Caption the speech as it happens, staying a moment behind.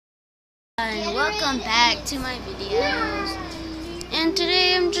welcome back to my videos. And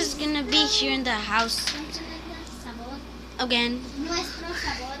today I'm just gonna be here in the house again.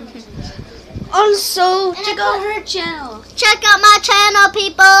 Also, check out her channel. Check out my channel,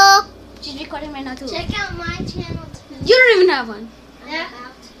 people. She's recording right now too. Check out my channel too. You don't even have one. Yeah.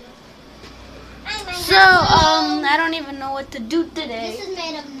 So, I don't even know what to do today. This is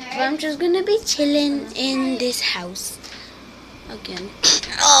made of nerds. So I'm just gonna be chilling in this house again.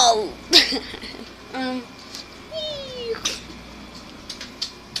 Oh.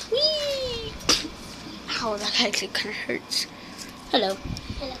 Wee. Ow, that actually kind of hurts. Hello.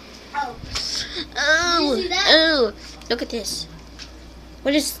 Oh. Oh. Did you see that? Oh. Look at this.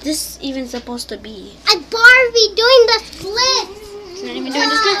 What is this even supposed to be? A Barbie doing the splits. It's not even doing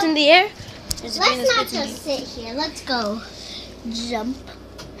the splits in the air. Is it doing the Let's not splits in just sit here. Let's go. Jump.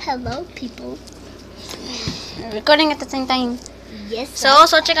 Hello, people. We're recording at the same time. Yes. So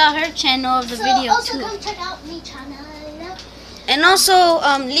also check out her channel of the video also too. come check out my channel. And also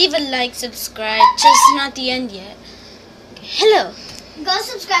leave a like, subscribe, just not the end yet. Okay, hello. Go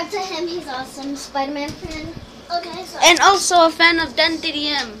subscribe to him. He's awesome. Spider-Man fan. Okay. So. And also a fan of Den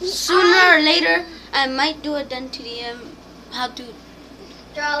TDM. Sooner or later, I might do a Den TDM. How to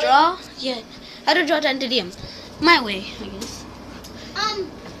draw? Yeah. How to draw Den TDM. My way, I guess.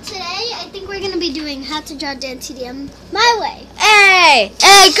 Today I think we're gonna be doing how to draw Dan TDM my way. Hey!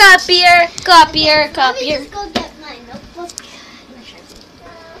 Hey, copier! Copier! Let me Copier! just go get my notebook.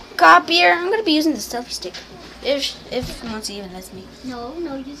 Copier! I'm gonna be using the selfie stick. If Monty even lets me. No,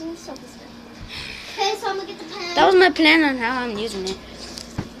 using the selfie stick. Okay, so I'm gonna get the pen. That was my plan on how I'm using it.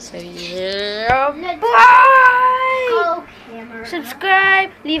 So yeah, bye! Go, camera.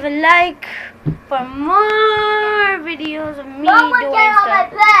 Subscribe, leave a like for more videos of me doing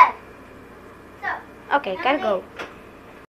stuff. Okay, gotta go.